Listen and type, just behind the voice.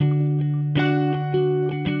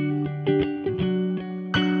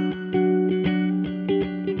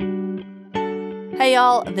Hey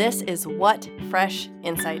y'all, this is What Fresh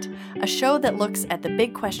Insight, a show that looks at the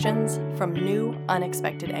big questions from new,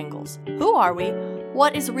 unexpected angles. Who are we?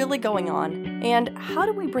 What is really going on? And how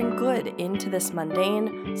do we bring good into this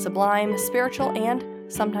mundane, sublime, spiritual, and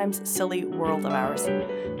sometimes silly world of ours?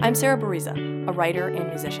 I'm Sarah Bariza, a writer and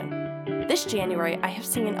musician. This January, I have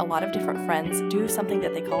seen a lot of different friends do something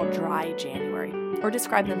that they call dry January, or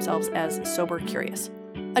describe themselves as sober curious.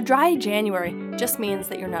 A dry January just means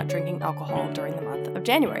that you're not drinking alcohol during the month of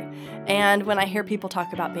January. And when I hear people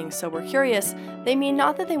talk about being sober curious, they mean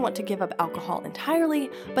not that they want to give up alcohol entirely,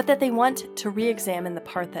 but that they want to re-examine the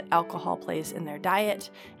part that alcohol plays in their diet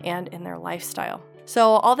and in their lifestyle.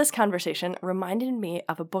 So all this conversation reminded me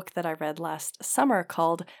of a book that I read last summer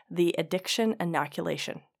called The Addiction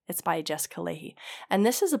Inoculation. It's by Jessica Lahey. And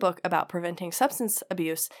this is a book about preventing substance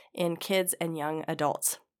abuse in kids and young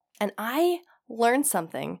adults. And I learned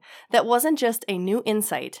something that wasn't just a new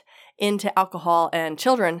insight into alcohol and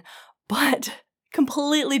children, but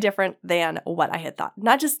completely different than what I had thought.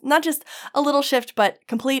 Not just a little shift, but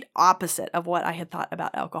complete opposite of what I had thought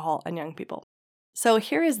about alcohol and young people. So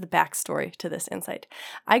here is the backstory to this insight.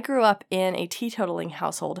 I grew up in a teetotaling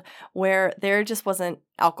household where there just wasn't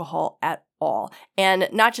alcohol at all. And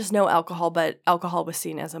not just no alcohol, but alcohol was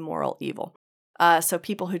seen as a moral evil. So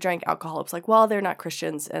people who drank alcohol, it was like, well, they're not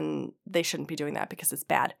Christians and they shouldn't be doing that because it's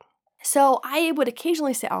bad. So I would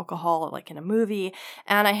occasionally see alcohol like in a movie,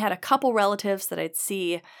 and I had a couple relatives that I'd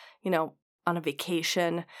see, on a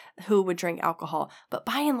vacation who would drink alcohol. But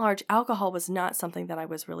by and large, alcohol was not something that I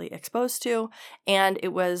was really exposed to, and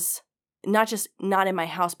it was not just not in my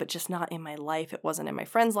house, but just not in my life. It wasn't in my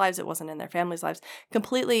friends' lives. It wasn't in their families' lives.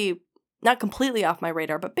 Not completely off my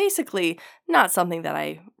radar, but basically not something that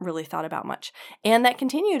I really thought about much. And that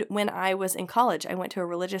continued when I was in college. I went to a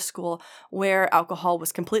religious school where alcohol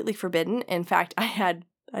was completely forbidden. In fact, I had,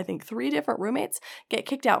 3 different roommates get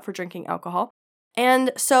kicked out for drinking alcohol.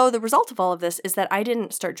 And so the result of all of this is that I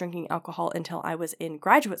didn't start drinking alcohol until I was in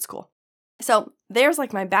graduate school. So there's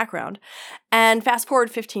like my background. And fast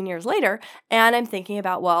forward 15 years later, and I'm thinking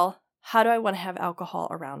about, well, how do I want to have alcohol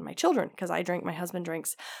around my children? Because I drink, my husband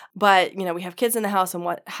drinks, but we have kids in the house,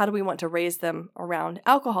 and how do we want to raise them around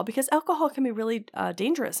alcohol? Because alcohol can be really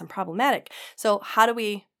dangerous and problematic. So how do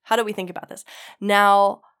we think about this?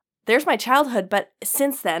 Now, there's my childhood, but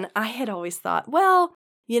since then, I had always thought, well,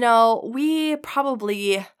 we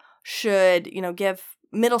probably should, give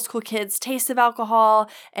middle school kids taste of alcohol,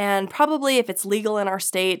 and probably if it's legal in our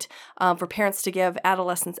state for parents to give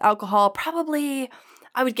adolescents alcohol, probably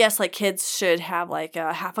I would guess like kids should have like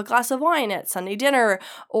a half a glass of wine at Sunday dinner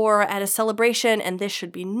or at a celebration, and this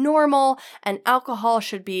should be normal, and alcohol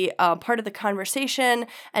should be part of the conversation,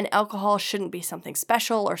 and alcohol shouldn't be something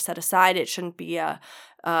special or set aside. It shouldn't be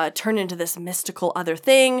turned into this mystical other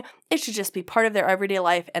thing. It should just be part of their everyday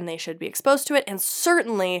life, and they should be exposed to it. And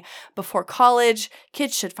certainly before college,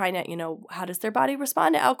 kids should find out, how does their body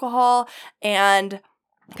respond to alcohol, and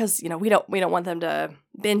because, we don't want them to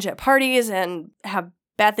binge at parties and have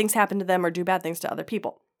bad things happen to them or do bad things to other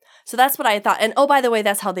people. So that's what I thought. And oh, by the way,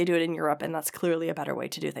 that's how they do it in Europe, and that's clearly a better way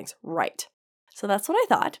to do things. Right. So that's what I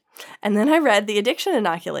thought. And then I read The Addiction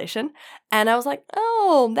Inoculation, and I was like,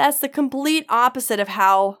 oh, that's the complete opposite of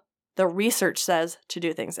how the research says to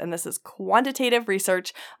do things. And this is quantitative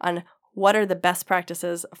research on what are the best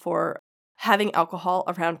practices for having alcohol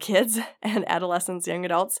around kids and adolescents, young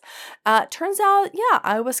adults. Turns out,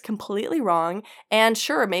 I was completely wrong. And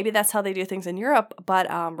sure, maybe that's how they do things in Europe, but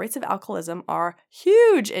rates of alcoholism are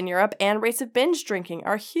huge in Europe, and rates of binge drinking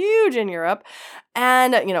are huge in Europe.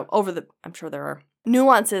 And, I'm sure there are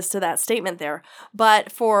nuances to that statement there.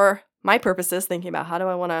 But for my purposes, thinking about how do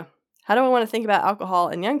I want to think about alcohol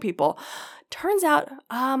and young people, turns out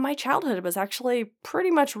my childhood was actually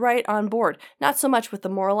pretty much right on board. Not so much with the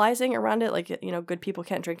moralizing around it, like, good people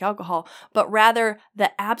can't drink alcohol, but rather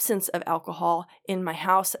the absence of alcohol in my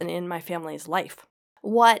house and in my family's life.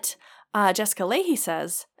 What Jessica Lahey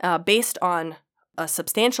says, based on a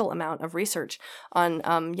substantial amount of research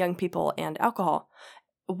on young people and alcohol,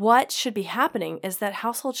 what should be happening is that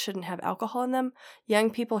households shouldn't have alcohol in them. Young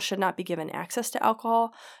people should not be given access to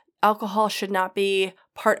alcohol. Alcohol should not be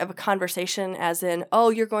part of a conversation as in,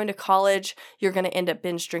 oh, you're going to college, you're going to end up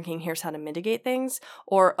binge drinking, here's how to mitigate things.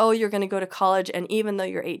 Or, oh, you're going to go to college, and even though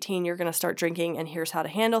you're 18, you're going to start drinking, and here's how to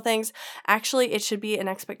handle things. Actually, it should be an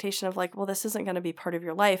expectation of like, well, this isn't going to be part of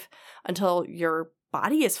your life until your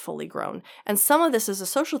body is fully grown. And some of this is a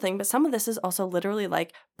social thing, but some of this is also literally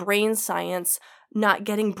like brain science, not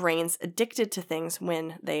getting brains addicted to things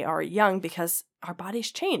when they are young, because our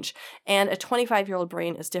bodies change. And a 25-year-old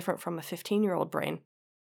brain is different from a 15-year-old brain.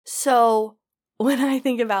 So when I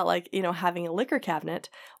think about having a liquor cabinet,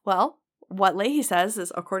 well, what Lahey says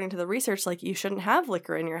is, according to the research, you shouldn't have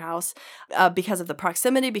liquor in your house because of the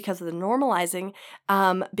proximity, because of the normalizing,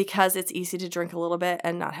 because it's easy to drink a little bit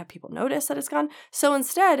and not have people notice that it's gone. So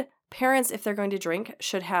instead, parents, if they're going to drink,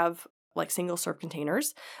 should have single serve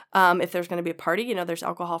containers. If there's going to be a party, there's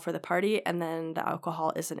alcohol for the party, and then the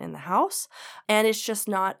alcohol isn't in the house. And it's just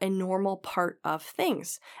not a normal part of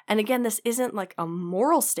things. And again, this isn't a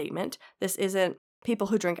moral statement. This isn't people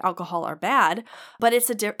who drink alcohol are bad, but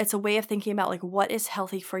it's a way of thinking about what is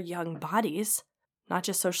healthy for young bodies, not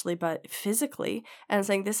just socially, but physically, and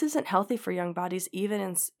saying this isn't healthy for young bodies,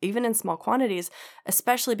 even in small quantities,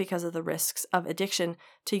 especially because of the risks of addiction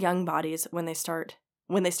to young bodies when they start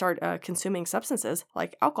consuming substances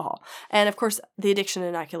like alcohol. And of course, the addiction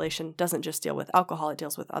inoculation doesn't just deal with alcohol, it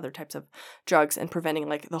deals with other types of drugs and preventing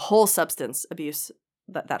the whole substance abuse,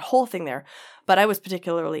 that whole thing there. But I was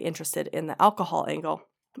particularly interested in the alcohol angle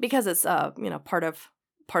because it's part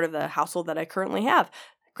of the household that I currently have.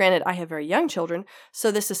 Granted, I have very young children,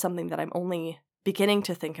 so this is something that I'm only beginning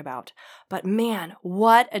to think about. But man,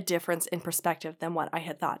 what a difference in perspective than what I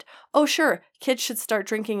had thought. Oh, sure, kids should start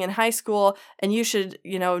drinking in high school and you should,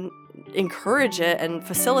 encourage it and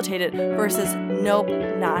facilitate it, versus nope,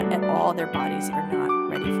 not at all. Their bodies are not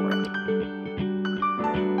ready for it.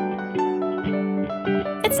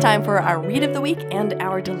 It's time for our read of the week and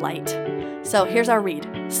our delight. So here's our read.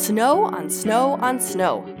 Snow on Snow on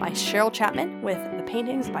Snow by Cheryl Chapman, with the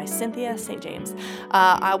paintings by Synthia St. James.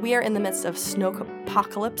 We are in the midst of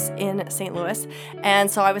snowpocalypse in St. Louis, and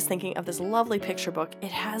so I was thinking of this lovely picture book.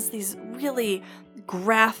 It has these really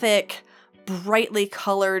graphic, brightly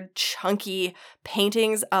colored, chunky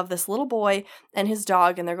paintings of this little boy and his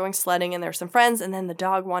dog, and they're going sledding, and there's some friends, and then the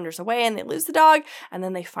dog wanders away, and they lose the dog, and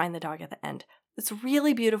then they find the dog at the end. It's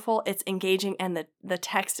really beautiful, it's engaging, and the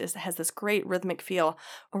text has this great rhythmic feel.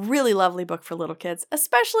 A really lovely book for little kids,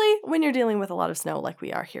 especially when you're dealing with a lot of snow like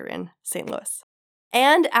we are here in St. Louis.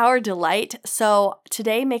 And our delight. So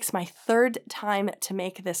today makes my third time to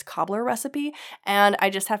make this cobbler recipe, and I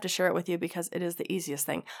just have to share it with you because it is the easiest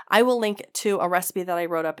thing. I will link to a recipe that I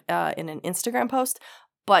wrote up in an Instagram post,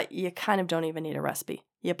 but you kind of don't even need a recipe.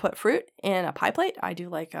 You put fruit in a pie plate. I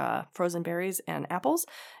do frozen berries and apples.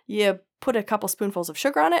 You put a couple spoonfuls of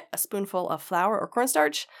sugar on it, a spoonful of flour or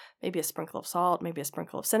cornstarch, maybe a sprinkle of salt, maybe a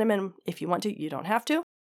sprinkle of cinnamon. If you want to, you don't have to.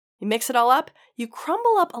 You mix it all up. You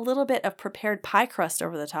crumble up a little bit of prepared pie crust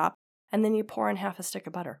over the top, and then you pour in half a stick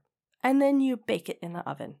of butter. And then you bake it in the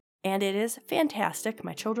oven. And it is fantastic.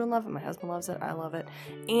 My children love it. My husband loves it. I love it.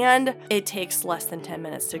 And it takes less than 10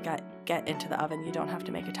 minutes to get into the oven. You don't have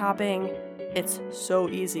to make a topping. It's so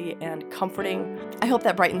easy and comforting. I hope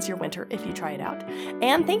that brightens your winter if you try it out.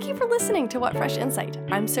 And thank you for listening to What Fresh Insight.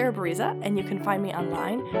 I'm Sarah Bereza, and you can find me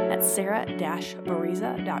online at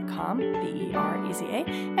sarah-bereza.com, Bereza,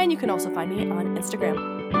 and you can also find me on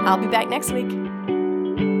Instagram. I'll be back next week.